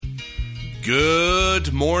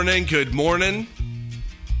Good morning, good morning.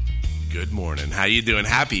 Good morning. How you doing?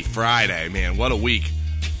 Happy Friday, man. What a week.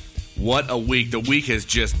 What a week. The week has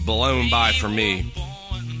just blown by for me.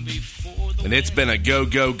 And it's been a go,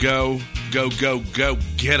 go, go, go, go, go,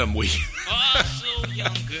 get 'em week.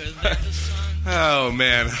 Oh,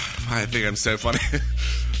 man. I think I'm so funny.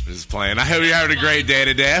 Just playing. I hope you're having a great day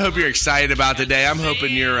today. I hope you're excited about the day. I'm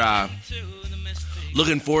hoping you're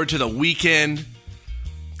looking forward to the weekend.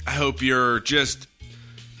 I hope you're just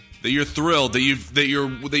that you're thrilled that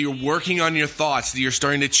you're working on your thoughts, that you're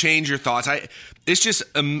starting to change your thoughts. It's just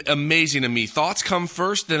amazing to me. Thoughts come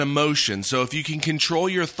first, then emotion. So if you can control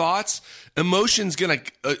your thoughts, emotion's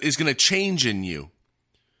is gonna change in you.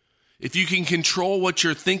 If you can control what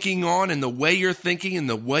you're thinking on and the way you're thinking and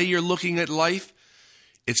the way you're looking at life,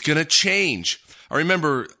 it's gonna change. I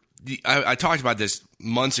remember I talked about this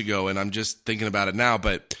months ago, and I'm just thinking about it now.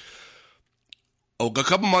 But a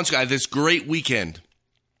couple months ago, I had this great weekend.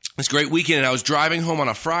 And I was driving home on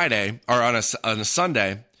a Friday or on a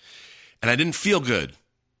Sunday, and I didn't feel good.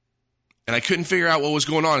 And I couldn't figure out what was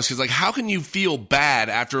going on. It's because, how can you feel bad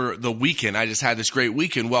after the weekend? I just had this great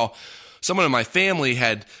weekend. Well, someone in my family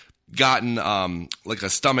had gotten had a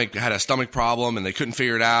stomach problem, and they couldn't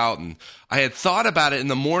figure it out. And I had thought about it in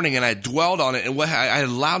the morning, and I dwelled on it. And what I had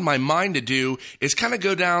allowed my mind to do is kind of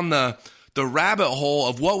go down the rabbit hole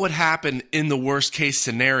of what would happen in the worst case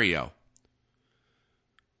scenario.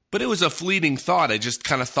 But it was a fleeting thought. I just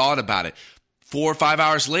kind of thought about it. 4 or 5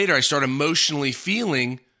 hours later, I started emotionally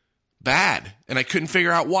feeling bad, and I couldn't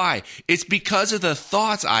figure out why. It's because of the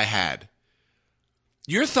thoughts I had.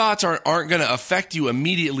 Your thoughts aren't going to affect you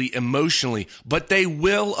immediately emotionally, but they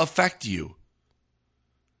will affect you.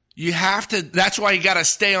 You have to, that's why you got to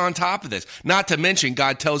stay on top of this. Not to mention,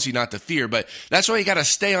 God tells you not to fear, but that's why you got to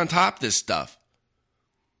stay on top of this stuff.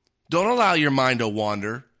 Don't allow your mind to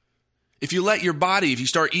wander. If you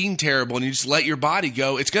start eating terrible and you just let your body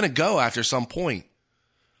go, it's going to go after some point.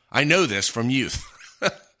 I know this from youth.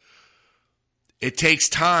 It takes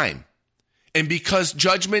time. And because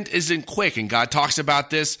judgment isn't quick, and God talks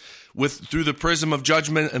about this through the prism of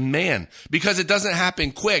judgment and man, because it doesn't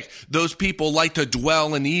happen quick, those people like to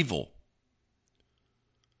dwell in evil.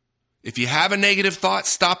 If you have a negative thought,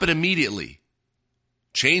 stop it immediately.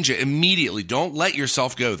 Change it immediately. Don't let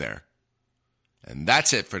yourself go there. And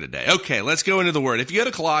that's it for today. Okay, let's go into the word. If you go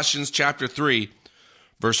to Colossians chapter 3,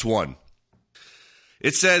 verse 1,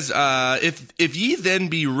 it says, if ye then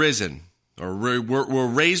be risen, or were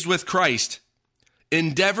raised with Christ,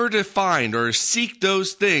 endeavor to find or seek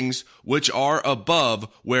those things which are above,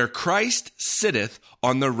 where Christ sitteth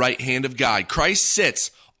on the right hand of God. Christ sits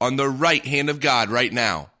on the right hand of God right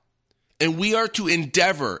now. And we are to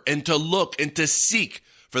endeavor and to look and to seek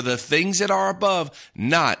for the things that are above,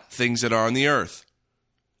 not things that are on the earth.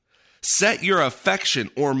 Set your affection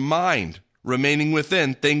or mind remaining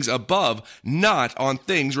within things above, not on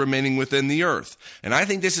things remaining within the earth. And I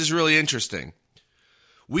think this is really interesting.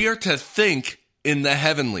 We are to think in the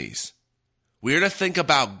heavenlies. We are to think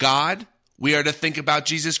about God. We are to think about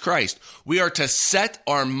Jesus Christ. We are to set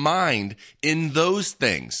our mind in those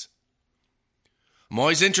things. I'm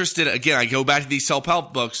always interested, again, I go back to these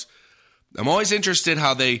self-help books. I'm always interested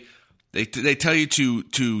how they tell you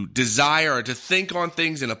to desire or to think on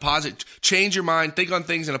things in a positive, change your mind, think on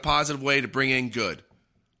things in a positive way to bring in good.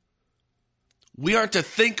 We aren't to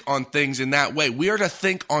think on things in that way. We are to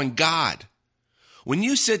think on God. When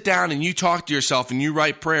you sit down and you talk to yourself and you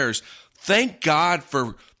write prayers, thank God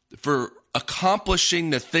for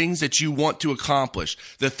accomplishing the things that you want to accomplish,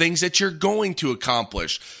 the things that you're going to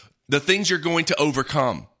accomplish, the things you're going to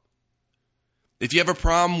overcome. If you have a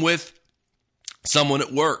problem with someone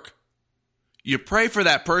at work, you pray for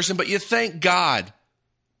that person, but you thank God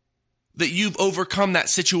that you've overcome that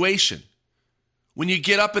situation. When you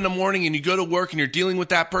get up in the morning and you go to work and you're dealing with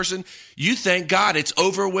that person, you thank God it's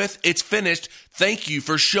over with, it's finished. Thank you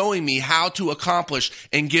for showing me how to accomplish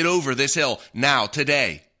and get over this hill now,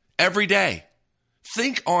 today, every day.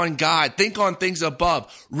 Think on God. Think on things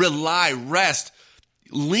above. Rely, rest,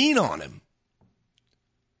 lean on Him.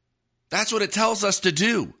 That's what it tells us to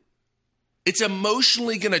do. It's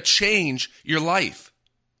emotionally going to change your life.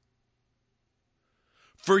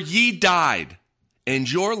 For ye died,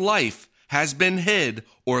 and your life has been hid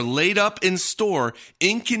or laid up in store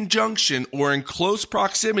in conjunction or in close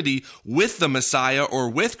proximity with the Messiah or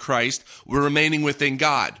with Christ, we're remaining within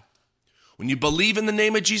God. When you believe in the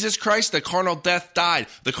name of Jesus Christ, the carnal death died.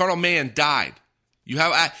 The carnal man died. You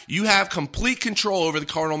have complete control over the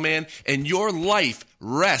carnal man, and your life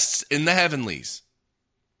rests in the heavenlies.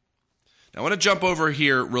 Now, I want to jump over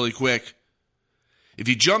here really quick. If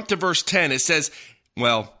you jump to verse 10, it says,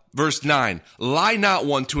 well, Verse 9, lie not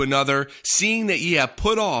one to another, seeing that ye have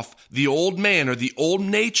put off the old man or the old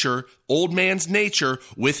man's nature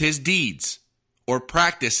with his deeds or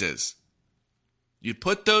practices. You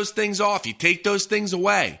put those things off. You take those things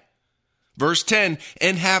away. Verse 10,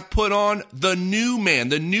 and have put on the new man,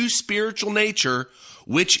 the new spiritual nature,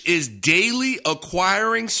 which is daily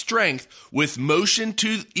acquiring strength with motion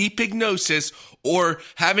to epignosis, or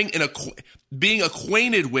being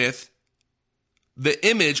acquainted with the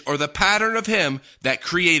image or the pattern of him that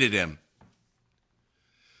created him.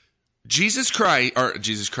 Jesus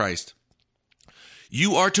Christ,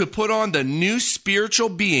 you are to put on the new spiritual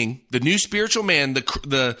being, the new spiritual man,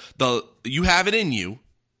 you have it in you.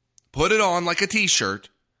 Put it on like a t-shirt,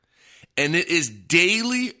 and it is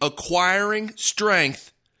daily acquiring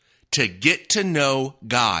strength to get to know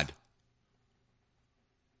God.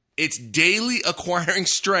 It's daily acquiring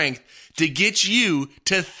strength to get you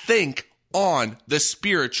to think on the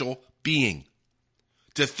spiritual being,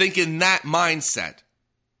 to think in that mindset.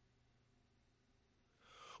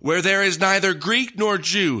 Where there is neither Greek nor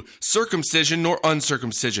Jew, circumcision nor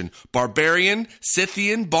uncircumcision, barbarian,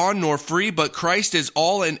 Scythian, bond nor free, but Christ is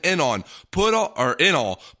all and in all. Put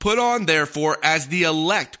on therefore as the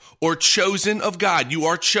elect or chosen of God. You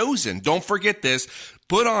are chosen. Don't forget this.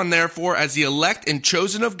 Put on therefore as the elect and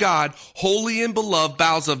chosen of God, holy and beloved,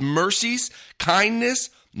 bowels of mercies, kindness,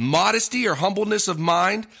 modesty or humbleness of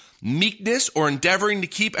mind, meekness or endeavoring to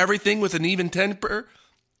keep everything with an even temper.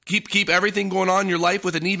 Keep everything going on in your life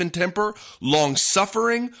with an even temper,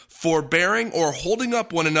 long-suffering, forbearing, or holding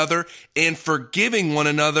up one another, and forgiving one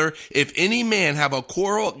another. If any man have a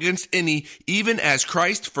quarrel against any, even as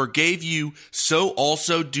Christ forgave you, so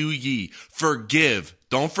also do ye. Forgive.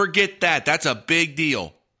 Don't forget that. That's a big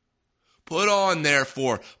deal. Put on,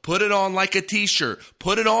 therefore. Put it on like a t-shirt.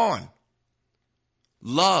 Put it on.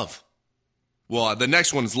 Love. Well, the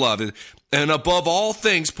next one is love. And above all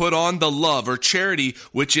things, put on the love or charity,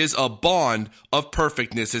 which is a bond of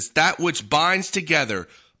perfectness. It's that which binds together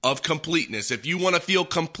of completeness. If you want to feel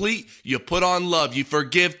complete, you put on love. You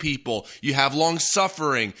forgive people. You have long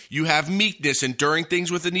suffering. You have meekness, enduring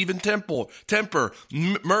things with an even temper,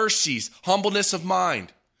 mercies, humbleness of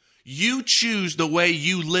mind. You choose the way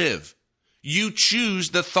you live. You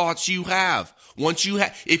choose the thoughts you have.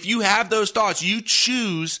 If you have those thoughts, you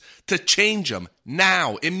choose to change them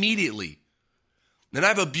now, immediately. And I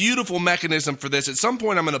have a beautiful mechanism for this. At some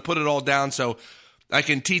point, I'm going to put it all down so I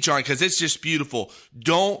can teach on it because it's just beautiful.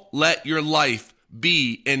 Don't let your life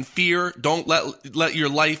be in fear. Don't let your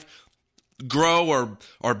life grow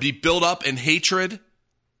or be built up in hatred.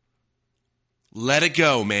 Let it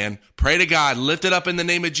go, man. Pray to God. Lift it up in the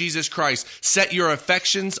name of Jesus Christ. Set your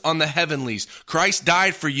affections on the heavenlies. Christ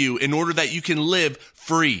died for you in order that you can live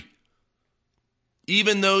free.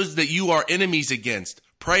 Even those that you are enemies against,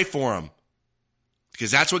 pray for them.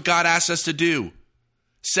 Because that's what God asks us to do.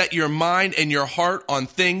 Set your mind and your heart on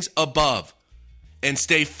things above. And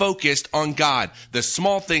stay focused on God. The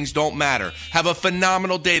small things don't matter. Have a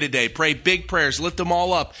phenomenal day today. Pray big prayers. Lift them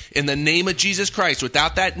all up in the name of Jesus Christ.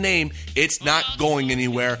 Without that name, it's not going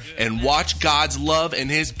anywhere. And watch God's love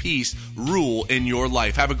and his peace rule in your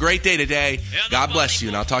life. Have a great day today. God bless you,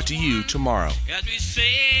 and I'll talk to you tomorrow. As we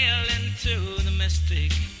sail into the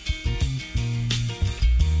mystic,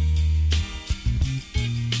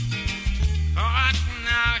 I can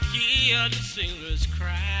now hear the sailors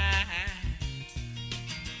cry.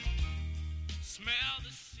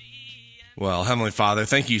 Well, Heavenly Father,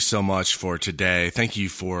 thank you so much for today. Thank you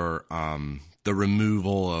for the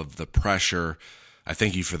removal of the pressure. I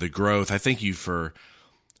thank you for the growth. I thank you for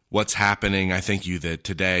what's happening. I thank you that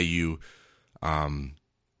today you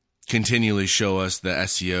continually show us the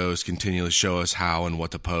SEOs, continually show us how and what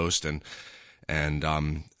to post and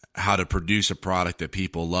how to produce a product that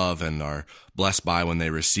people love and are blessed by when they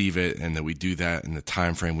receive it, and that we do that in the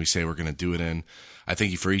time frame we say we're going to do it in. I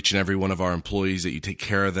thank you for each and every one of our employees, that you take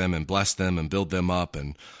care of them and bless them and build them up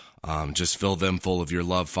and just fill them full of your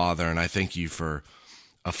love, Father. And I thank you for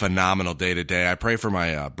a phenomenal day today. I pray for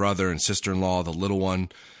my brother and sister-in-law, the little one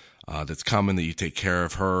that's coming, that you take care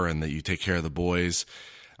of her and that you take care of the boys.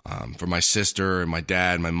 For my sister and my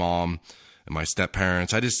dad, my mom, and my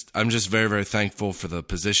step-parents. I'm just very, very thankful for the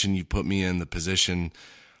position you put me in, the position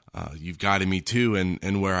you've guided me to,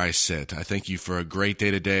 and where I sit. I thank you for a great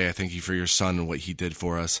day today. I thank you for your son and what he did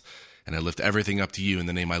for us. And I lift everything up to you in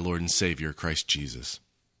the name of my Lord and Savior, Christ Jesus.